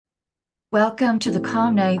Welcome to the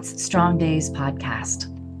Calm Nights, Strong Days podcast.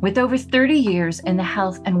 With over 30 years in the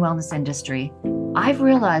health and wellness industry, I've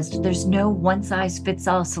realized there's no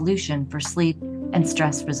one-size-fits-all solution for sleep and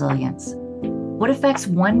stress resilience. What affects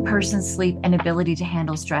one person's sleep and ability to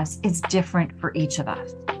handle stress is different for each of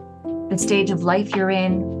us. The stage of life you're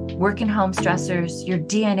in, work and home stressors, your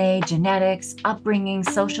DNA, genetics, upbringing,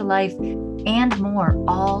 social life, and more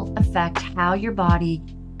all affect how your body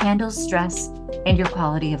handles stress and your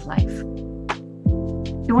quality of life.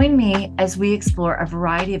 Join me as we explore a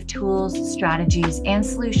variety of tools, strategies, and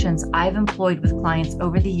solutions I've employed with clients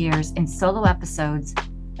over the years in solo episodes,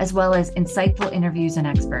 as well as insightful interviews and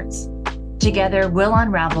experts. Together, we'll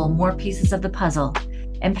unravel more pieces of the puzzle,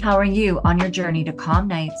 empowering you on your journey to calm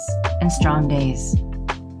nights and strong days.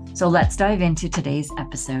 So let's dive into today's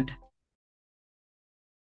episode.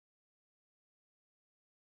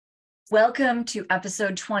 Welcome to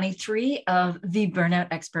episode 23 of the Burnout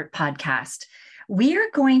Expert Podcast. We are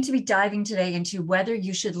going to be diving today into whether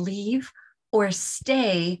you should leave or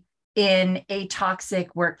stay in a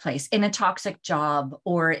toxic workplace, in a toxic job,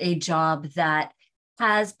 or a job that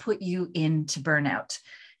has put you into burnout.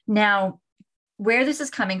 Now, where this is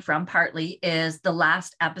coming from partly is the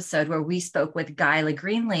last episode where we spoke with Guyla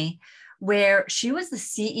Greenlee, where she was the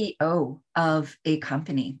CEO of a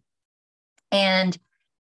company. And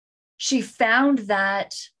she found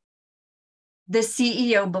that the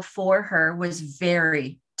CEO before her was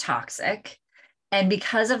very toxic. And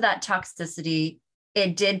because of that toxicity,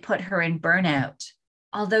 it did put her in burnout.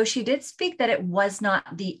 Although she did speak that it was not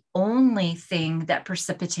the only thing that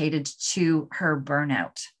precipitated to her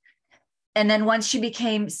burnout. And then once she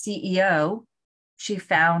became CEO, she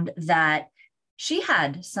found that she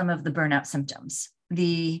had some of the burnout symptoms,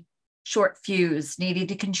 the short fuse, needing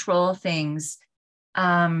to control things,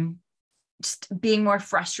 just being more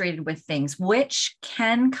frustrated with things, which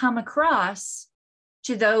can come across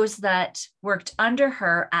to those that worked under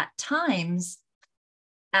her at times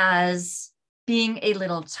as being a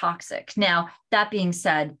little toxic. Now, that being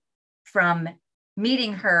said, from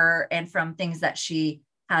meeting her and from things that she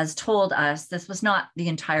has told us, this was not the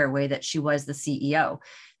entire way that she was the CEO.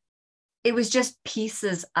 It was just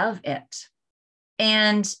pieces of it.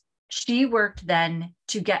 And she worked then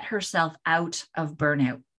to get herself out of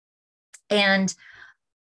burnout. And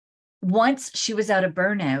once she was out of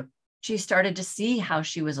burnout, she started to see how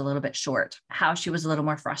she was a little bit short, how she was a little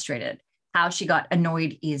more frustrated, how she got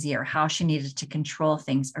annoyed easier, how she needed to control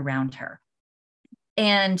things around her.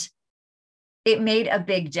 And it made a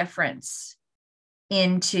big difference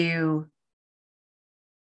into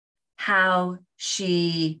how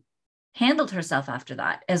she handled herself after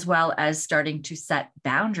that, as well as starting to set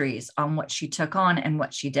boundaries on what she took on and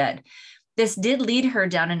what she did. This did lead her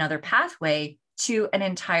down another pathway to an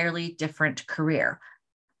entirely different career,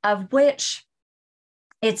 of which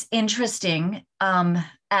it's interesting,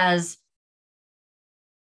 as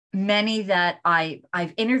many that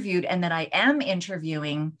I've interviewed and that I am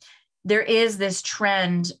interviewing, there is this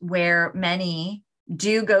trend where many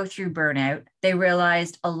do go through burnout. They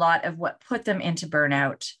realized a lot of what put them into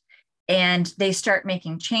burnout, and they start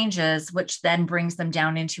making changes, which then brings them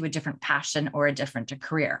down into a different passion or a different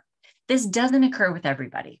career. This doesn't occur with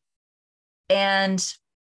everybody. And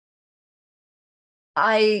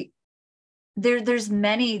there's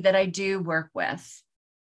many that I do work with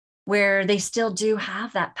where they still do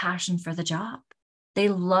have that passion for the job. They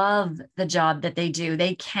love the job that they do.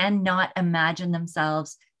 They cannot imagine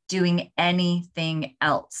themselves doing anything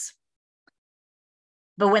else.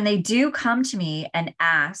 But when they do come to me and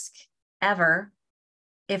ask ever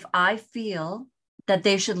if I feel that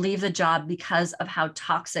they should leave the job because of how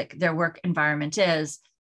toxic their work environment is,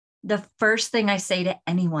 the first thing I say to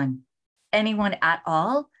anyone at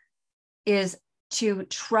all, is to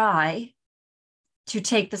try to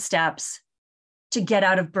take the steps to get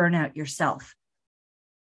out of burnout yourself.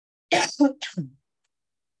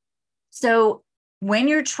 So when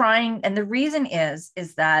you're trying, and the reason is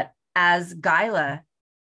that, as Guyla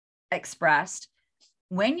expressed,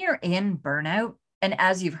 when you're in burnout, and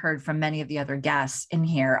as you've heard from many of the other guests in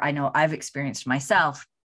here, I know I've experienced myself,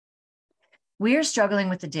 we are struggling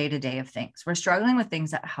with the day-to-day of things. We're struggling with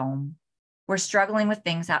things at home. We're struggling with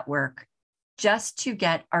things at work just to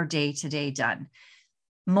get our day-to-day done.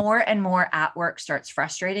 More and more at work starts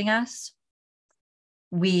frustrating us.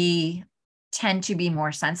 We tend to be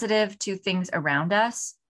more sensitive to things around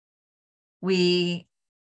us. We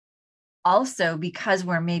also, because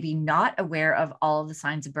we're maybe not aware of all of the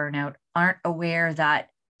signs of burnout, aren't aware that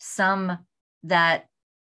some that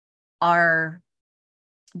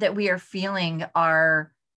we are feeling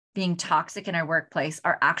are being toxic in our workplace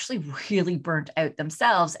are actually really burnt out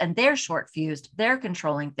themselves, and they're short fused, they're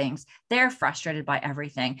controlling things, they're frustrated by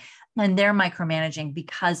everything, and they're micromanaging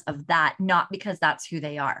because of that, not because that's who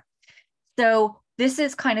they are. So this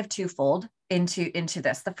is kind of twofold into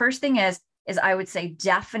this. The first thing is I would say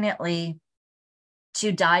definitely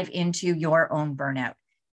to dive into your own burnout.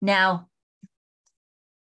 Now,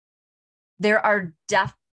 there are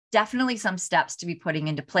definitely some steps to be putting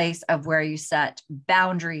into place of where you set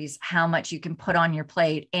boundaries, how much you can put on your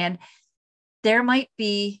plate. And you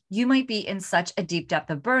might be in such a deep depth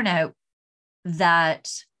of burnout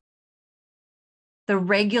that the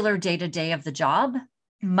regular day-to-day of the job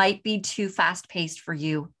might be too fast-paced for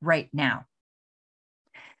you right now.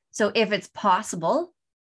 So if it's possible,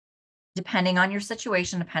 depending on your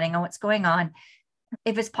situation, depending on what's going on,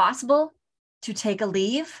 if it's possible to take a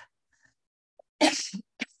leave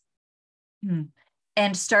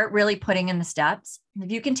and start really putting in the steps,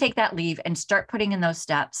 if you can take that leave and start putting in those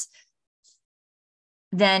steps,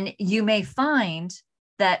 then you may find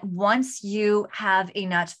that once you have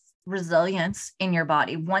enough resilience in your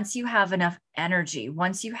body, once you have enough energy,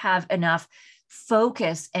 once you have enough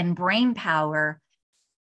focus and brain power,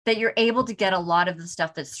 that you're able to get a lot of the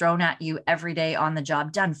stuff that's thrown at you every day on the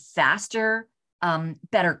job done faster,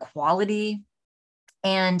 better quality,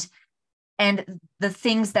 and the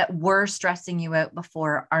things that were stressing you out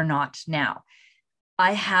before are not now.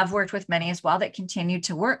 I have worked with many as well that continue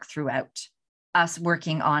to work throughout us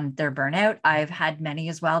working on their burnout. I've had many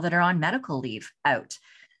as well that are on medical leave out.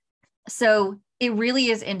 So it really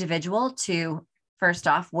is individual to, first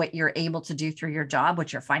off, what you're able to do through your job,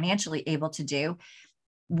 what you're financially able to do,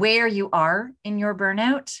 where you are in your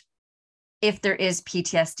burnout, if there is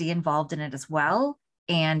PTSD involved in it as well,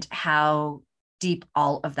 and how deep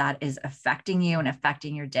all of that is affecting you and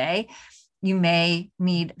affecting your day. You may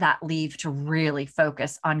need that leave to really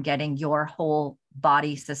focus on getting your whole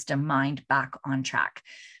body, system, mind back on track.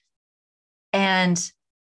 And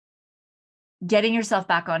getting yourself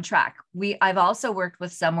back on track. I've also worked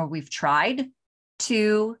with some where we've tried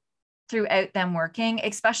to, throughout them working,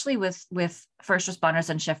 especially with first responders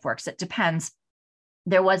and shift works. It depends.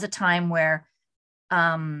 There was a time where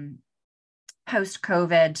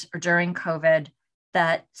post-COVID or during COVID,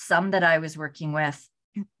 that some that I was working with,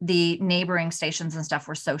 the neighboring stations and stuff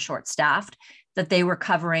were so short-staffed that they were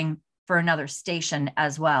covering for another station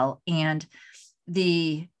as well. And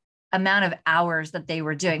the amount of hours that they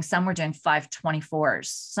were doing, some were doing 524s,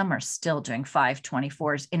 some are still doing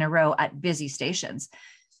 524s in a row at busy stations,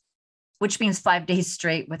 which means 5 days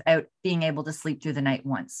straight without being able to sleep through the night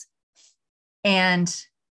once. And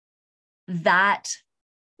that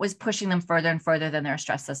was pushing them further and further than their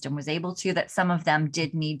stress system was able to, that some of them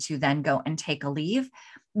did need to then go and take a leave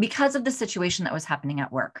because of the situation that was happening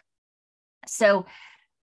at work. So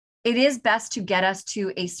it is best to get us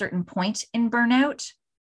to a certain point in burnout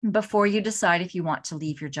before you decide if you want to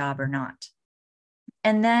leave your job or not.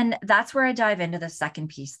 And then that's where I dive into the second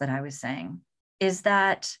piece that I was saying, is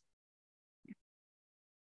that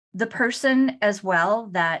the person as well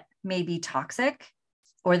that may be toxic,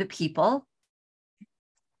 or the people,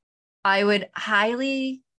 I would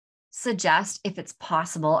highly suggest, if it's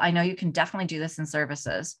possible, I know you can definitely do this in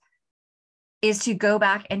services, is to go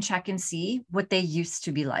back and check and see what they used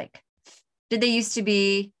to be like. Did they used to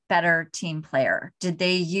be better team player? Did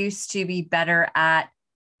they used to be better at,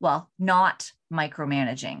 not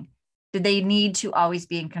micromanaging? Did they need to always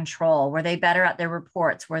be in control? Were they better at their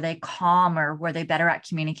reports? Were they calmer? Were they better at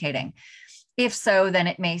communicating? If so, then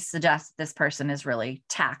it may suggest this person is really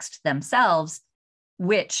taxed themselves,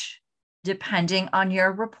 which, depending on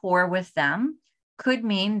your rapport with them, could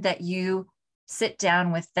mean that you sit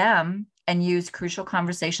down with them and use crucial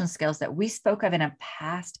conversation skills that we spoke of in a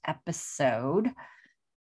past episode.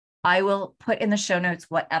 I will put in the show notes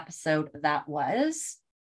what episode that was.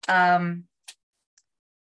 The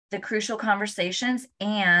crucial conversations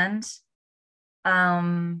and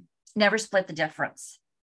never split the difference.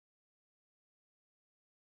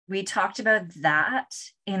 We talked about that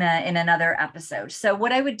in another episode. So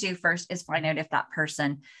what I would do first is find out if that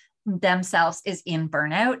person themselves is in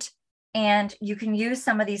burnout, and you can use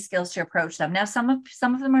some of these skills to approach them. Now, some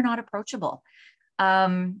of them are not approachable.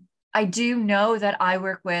 I do know that I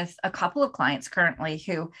work with a couple of clients currently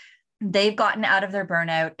who they've gotten out of their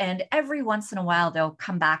burnout, and every once in a while they'll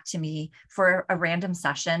come back to me for a random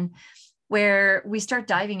session where we start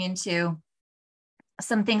diving into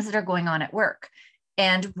some things that are going on at work.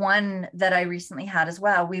 And one that I recently had as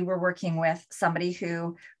well, we were working with somebody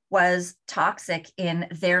who was toxic in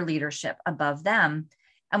their leadership above them.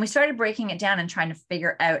 And we started breaking it down and trying to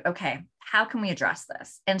figure out, okay, how can we address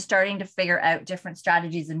this? And starting to figure out different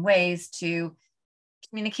strategies and ways to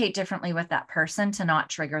communicate differently with that person to not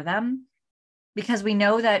trigger them, because we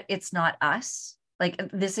know that it's not us. Like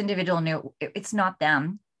this individual knew it's not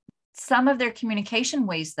them. Some of their communication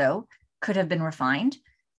ways, though, could have been refined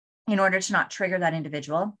in order to not trigger that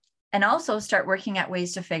individual, and also start working at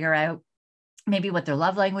ways to figure out maybe what their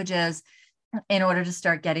love language is in order to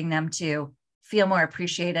start getting them to feel more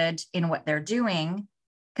appreciated in what they're doing.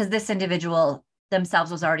 Because this individual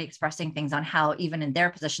themselves was already expressing things on how even in their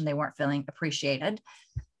position, they weren't feeling appreciated.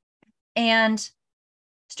 And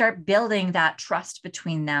start building that trust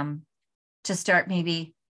between them to start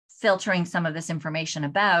maybe filtering some of this information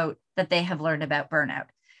about that they have learned about burnout.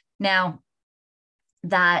 Now,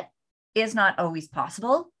 that is not always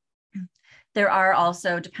possible. There are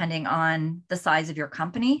also, depending on the size of your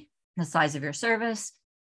company, the size of your service,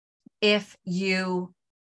 if you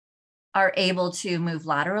are able to move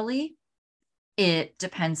laterally, it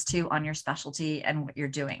depends too on your specialty and what you're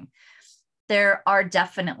doing. There are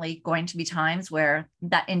definitely going to be times where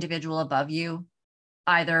that individual above you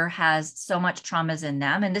either has so much traumas in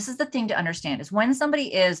them. And this is the thing to understand, is when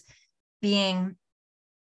somebody is being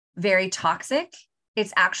very toxic,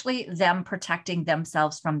 it's actually them protecting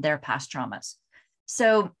themselves from their past traumas.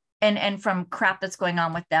 So, and from crap that's going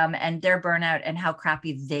on with them and their burnout and how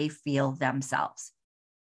crappy they feel themselves.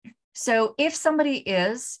 So if somebody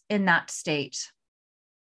is in that state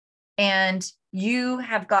and you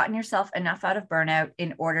have gotten yourself enough out of burnout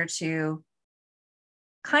in order to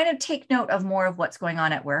kind of take note of more of what's going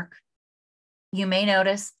on at work, you may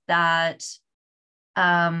notice that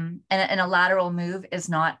and a lateral move is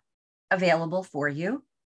not available for you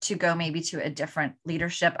to go maybe to a different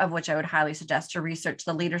leadership, of which I would highly suggest to research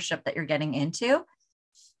the leadership that you're getting into,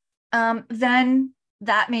 then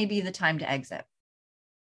that may be the time to exit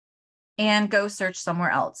and go search somewhere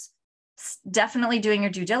else. Definitely doing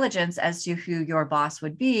your due diligence as to who your boss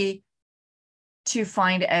would be to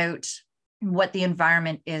find out what the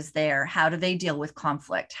environment is there. How do they deal with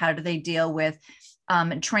conflict? How do they deal with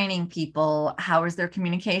training people? How is their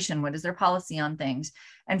communication? What is their policy on things?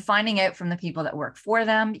 And finding out from the people that work for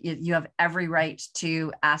them. You have every right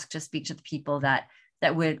to ask to speak to the people that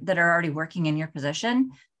are already working in your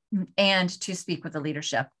position, and to speak with the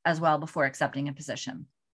leadership as well before accepting a position.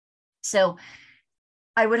 So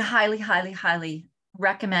I would highly, highly, highly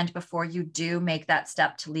recommend, before you do make that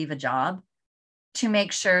step to leave a job, to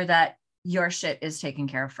make sure that your shit is taken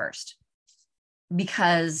care of first,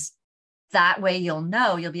 because that way you'll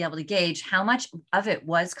be able to gauge how much of it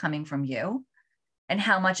was coming from you and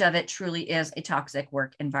how much of it truly is a toxic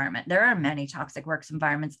work environment. There are many toxic work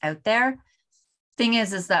environments out there. Thing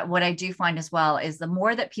is that what I do find as well is the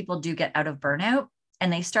more that people do get out of burnout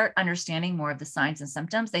and they start understanding more of the signs and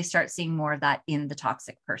symptoms, they start seeing more of that in the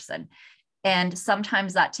toxic person. And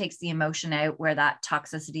sometimes that takes the emotion out where that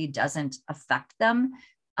toxicity doesn't affect them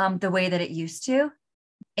the way that it used to.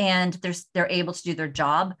 And they're able to do their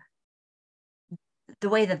job the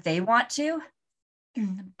way that they want to,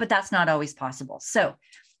 but that's not always possible. So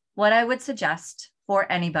what I would suggest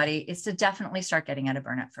for anybody is to definitely start getting out of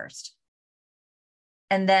burnout first,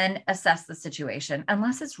 and then assess the situation.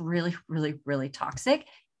 Unless it's really, really, really toxic,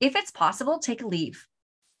 if it's possible, take a leave.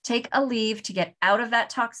 Take a leave to get out of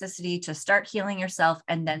that toxicity, to start healing yourself,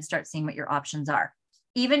 and then start seeing what your options are.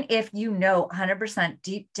 Even if you know 100%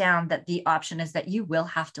 deep down that the option is that you will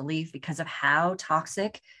have to leave because of how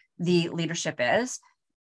toxic the leadership is,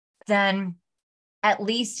 then at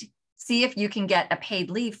least see if you can get a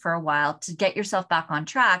paid leave for a while to get yourself back on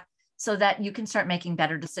track, so that you can start making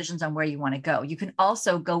better decisions on where you want to go. You can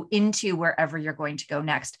also go into wherever you're going to go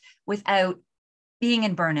next without being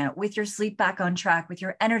in burnout, with your sleep back on track, with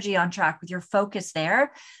your energy on track, with your focus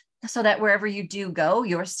there, so that wherever you do go,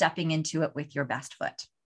 you're stepping into it with your best foot.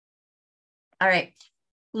 All right.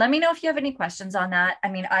 Let me know if you have any questions on that. I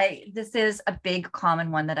mean, this is a big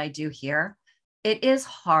common one that I do hear. It is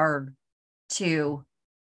hard to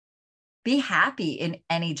be happy in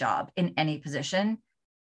any job, in any position,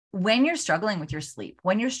 when you're struggling with your sleep,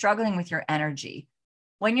 when you're struggling with your energy,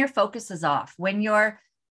 when your focus is off, when you're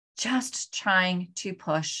just trying to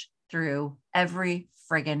push through every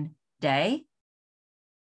friggin' day.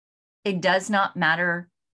 It does not matter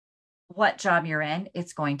what job you're in,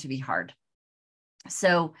 it's going to be hard.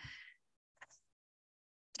 So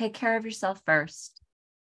take care of yourself first.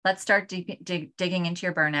 Let's start digging into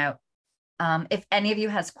your burnout. If any of you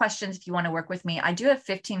has questions, if you want to work with me, I do have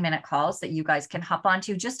 15-minute calls that you guys can hop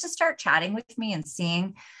onto just to start chatting with me and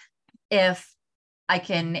seeing if I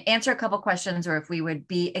can answer a couple questions or if we would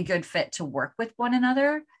be a good fit to work with one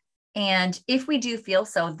another. And if we do feel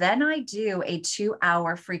so, then I do a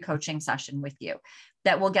 2-hour free coaching session with you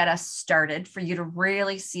that will get us started for you to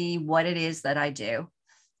really see what it is that I do.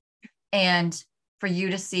 And for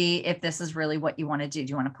you to see if this is really what you want to do.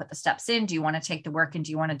 Do you want to put the steps in? Do you want to take the work? And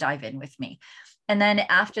do you want to dive in with me? And then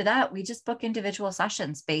after that, we just book individual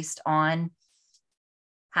sessions based on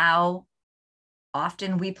how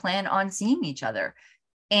often we plan on seeing each other.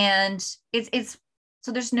 And it's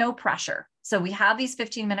so there's no pressure. So we have these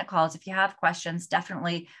 15-minute calls. If you have questions,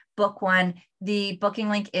 definitely book one. The booking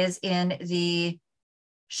link is in the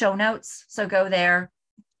show notes. So go there.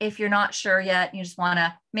 If you're not sure yet, you just want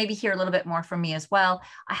to maybe hear a little bit more from me as well,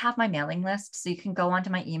 I have my mailing list. So you can go onto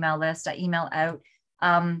my email list. I email out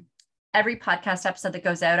every podcast episode that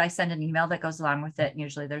goes out. I send an email that goes along with it. And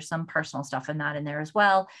usually there's some personal stuff in that in there as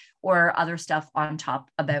well, or other stuff on top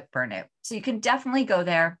about burnout. So you can definitely go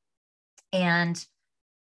there and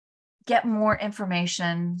get more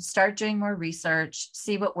information, start doing more research,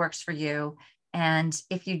 see what works for you. And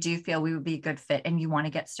if you do feel we would be a good fit and you want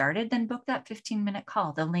to get started, then book that 15-minute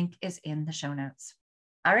call. The link is in the show notes.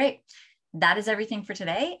 All right. That is everything for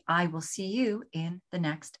today. I will see you in the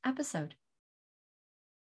next episode.